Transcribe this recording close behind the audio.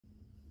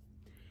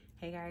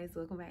Hey guys,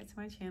 welcome back to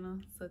my channel.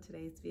 So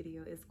today's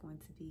video is going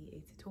to be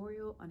a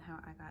tutorial on how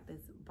I got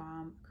this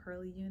bomb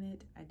curly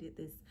unit. I did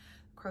this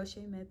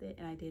crochet method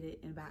and I did it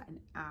in about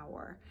an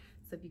hour.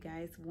 So if you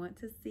guys want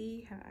to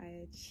see how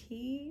I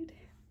achieved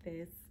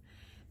this,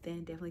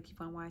 then definitely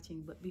keep on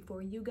watching. But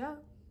before you go,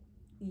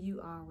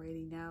 you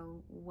already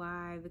know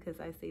why, because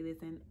I say this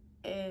in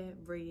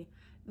every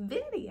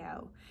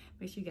video.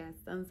 Make sure you guys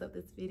thumbs up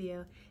this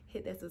video,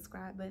 hit that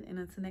subscribe button, and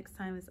until next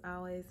time, as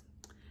always,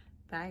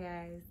 bye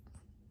guys.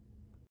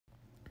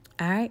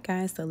 Alright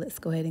guys, so let's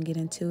go ahead and get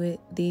into it.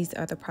 These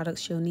are the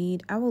products you'll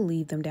need. I will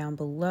leave them down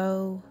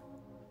below.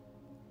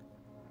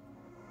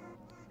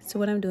 So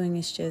what I'm doing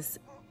is just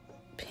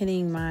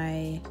pinning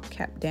my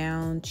cap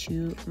down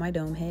to my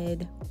dome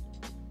head.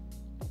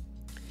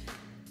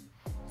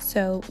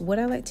 So what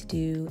I like to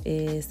do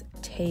is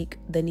take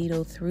the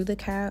needle through the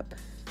cap,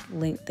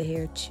 link the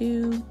hair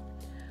too,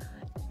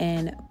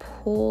 and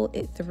pull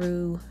it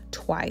through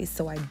twice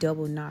so I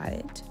double knot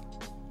it.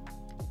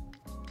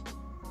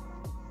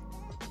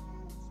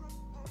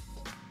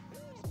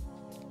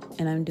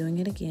 And I'm doing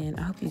it again.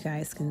 I hope you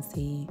guys can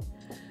see.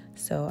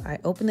 So I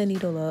open the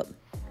needle up,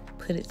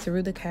 put it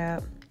through the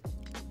cap,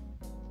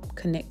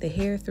 connect the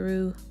hair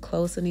through,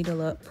 close the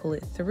needle up, pull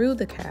it through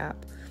the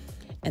cap,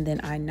 and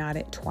then I knot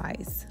it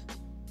twice.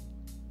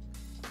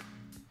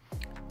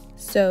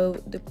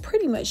 So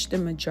pretty much the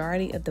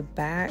majority of the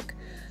back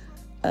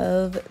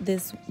of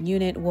this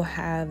unit will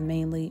have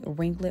mainly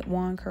ringlet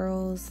wand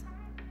curls.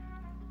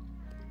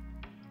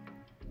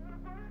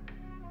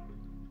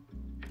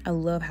 I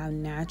love how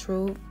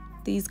natural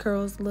these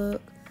curls look.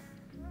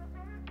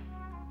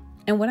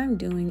 And what I'm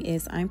doing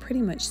is I'm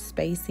pretty much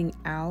spacing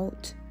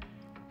out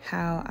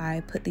how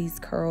I put these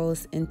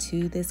curls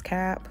into this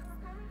cap.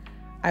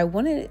 I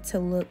wanted it to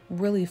look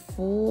really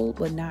full,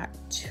 but not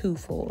too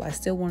full. I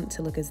still want it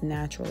to look as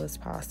natural as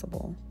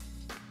possible.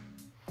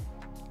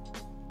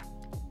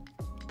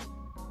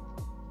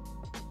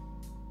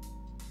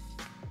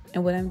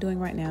 And what I'm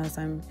doing right now is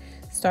I'm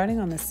starting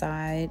on the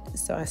side.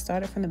 So I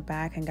started from the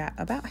back and got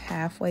about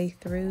halfway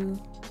through.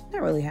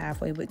 Not really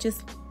halfway, but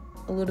just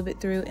a little bit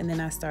through. And then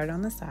I started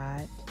on the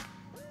side.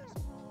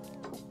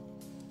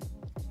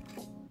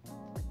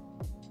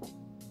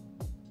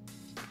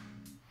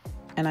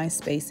 And I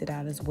spaced it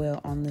out as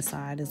well on the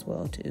side as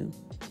well too,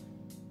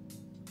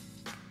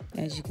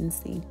 as you can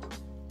see.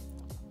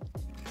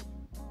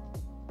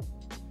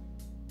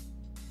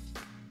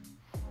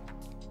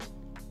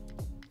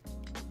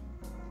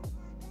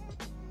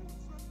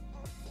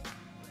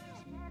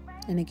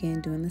 And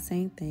again, doing the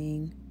same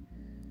thing.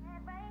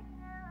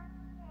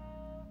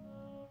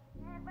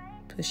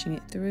 Pushing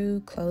it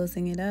through,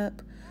 closing it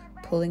up,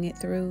 pulling it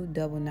through,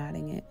 double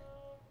knotting it.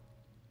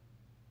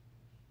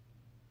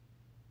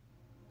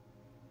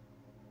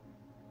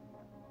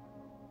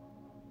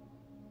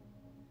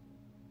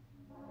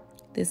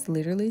 This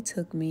literally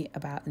took me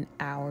about an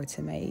hour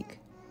to make.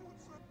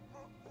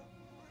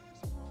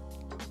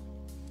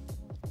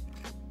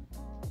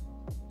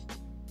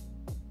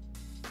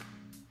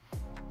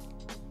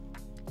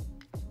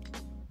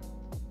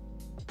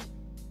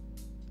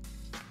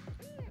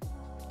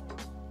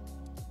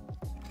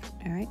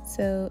 All right,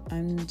 so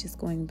I'm just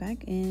going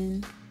back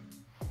in,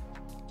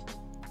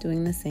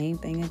 doing the same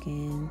thing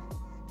again.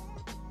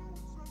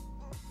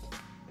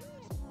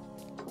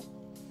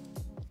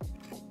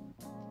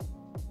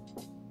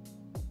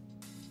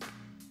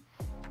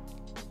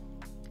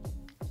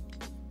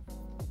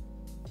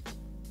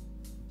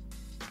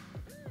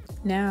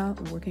 Now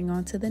working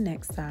on to the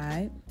next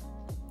side.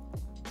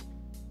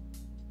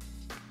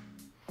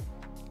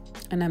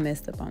 And I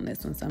messed up on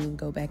this one, so I'm gonna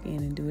go back in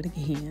and do it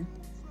again.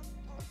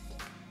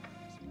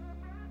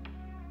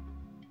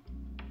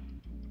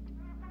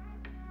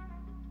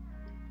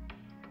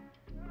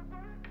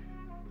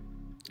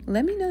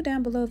 Let me know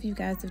down below if you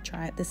guys have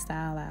tried this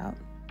style out,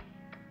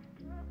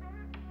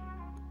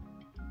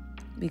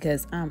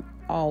 because I'm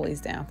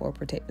always down for a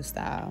protective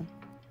style.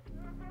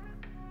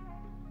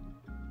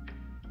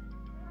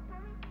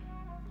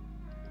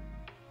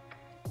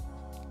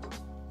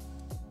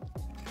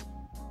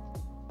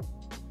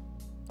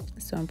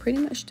 So I'm pretty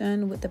much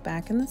done with the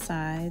back and the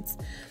sides.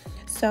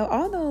 So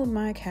although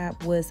my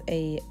cap was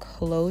a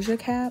closure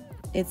cap,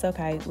 it's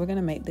okay. We're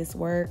gonna make this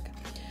work.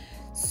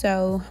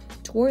 So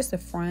towards the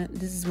front,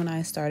 this is when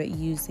I started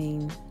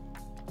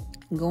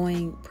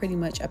going pretty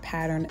much a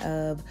pattern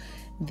of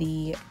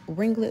the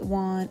ringlet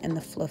wand and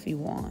the fluffy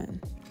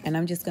wand. And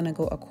I'm just gonna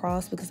go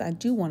across because I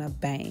do want to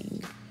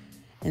bang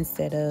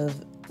instead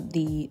of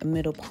the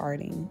middle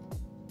parting.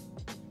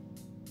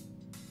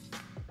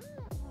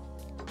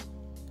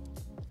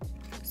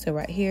 So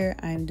right here,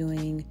 I'm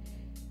doing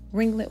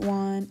ringlet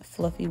wand,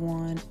 fluffy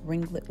wand,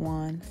 ringlet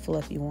wand,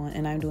 fluffy wand,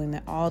 and I'm doing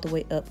that all the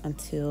way up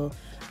until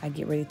I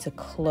get ready to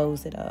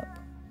close it up.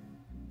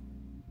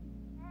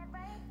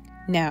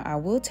 Now, I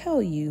will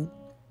tell you,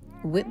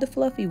 with the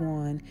fluffy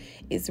wand,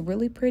 it's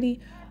really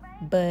pretty,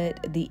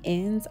 but the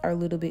ends are a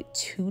little bit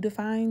too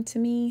defined to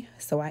me,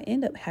 so I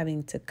end up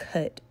having to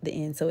cut the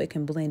end so it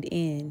can blend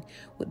in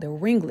with the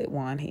ringlet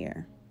wand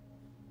here.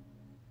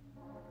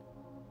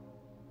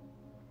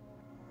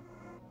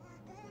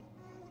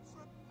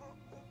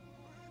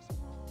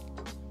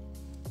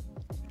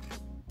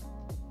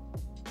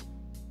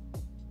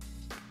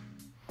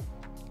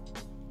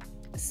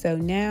 So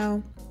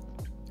now,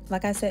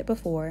 like I said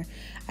before,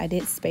 I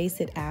did space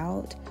it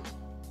out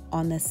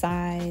on the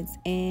sides,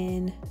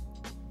 and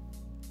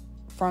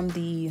from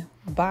the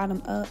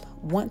bottom up,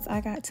 once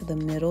I got to the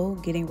middle,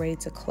 getting ready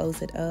to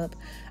close it up,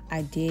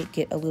 I did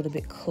get a little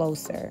bit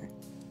closer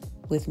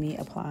with me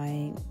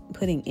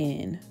putting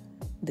in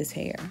this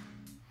hair.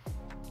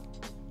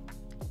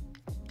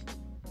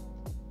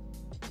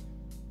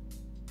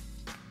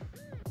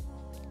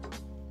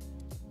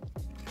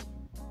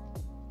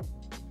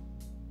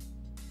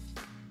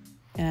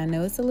 And I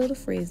know it's a little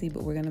frizzy,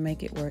 but we're gonna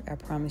make it work. I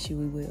promise you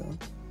we will.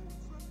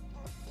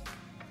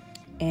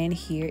 And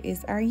here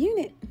is our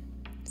unit.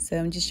 So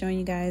I'm just showing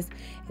you guys,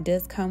 it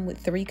does come with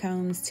 3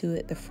 combs, 2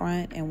 at the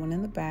front and 1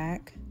 in the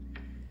back.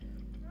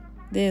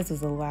 This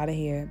was a lot of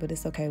hair, but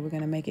it's okay. We're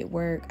gonna make it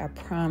work. I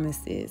promise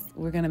this.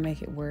 We're gonna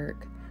make it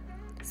work.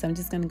 So I'm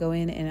just gonna go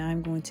in and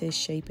I'm going to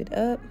shape it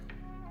up.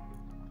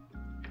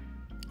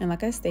 And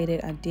like I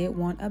stated, I did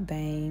want a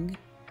bang.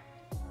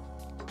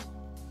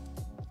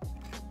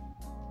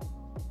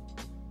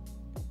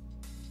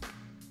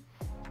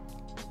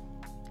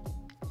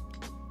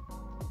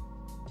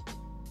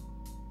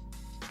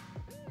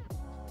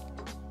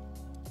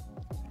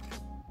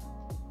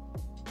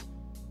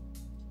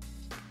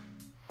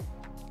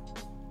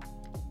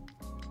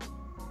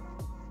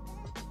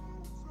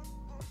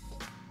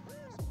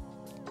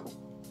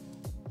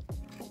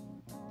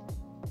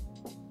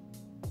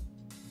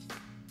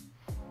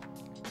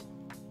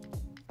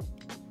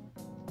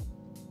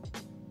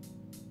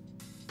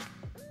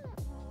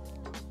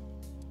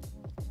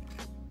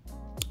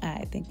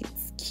 I think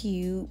it's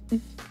cute.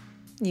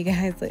 You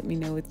guys let me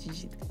know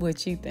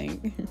what you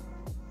think.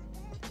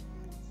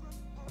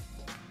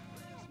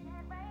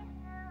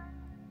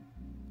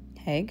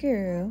 Hey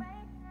girl.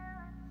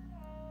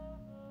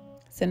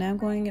 So now I'm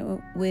going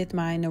in with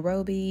my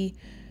Nairobi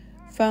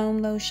foam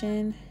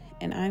lotion,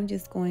 and I'm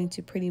just going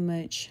to pretty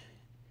much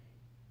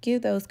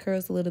give those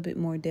curls a little bit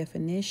more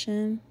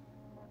definition.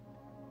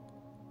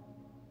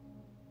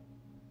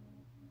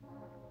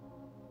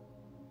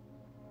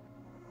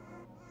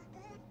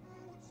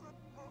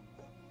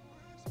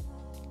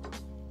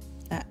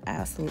 I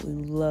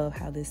absolutely love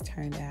how this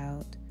turned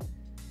out.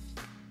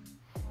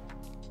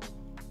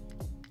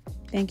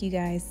 Thank you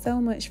guys so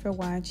much for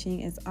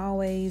watching. As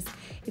always,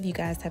 if you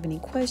guys have any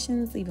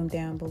questions, leave them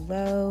down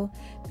below.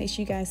 Make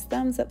sure you guys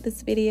thumbs up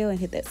this video and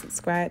hit that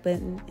subscribe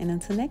button. And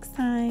until next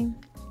time,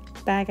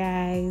 bye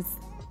guys.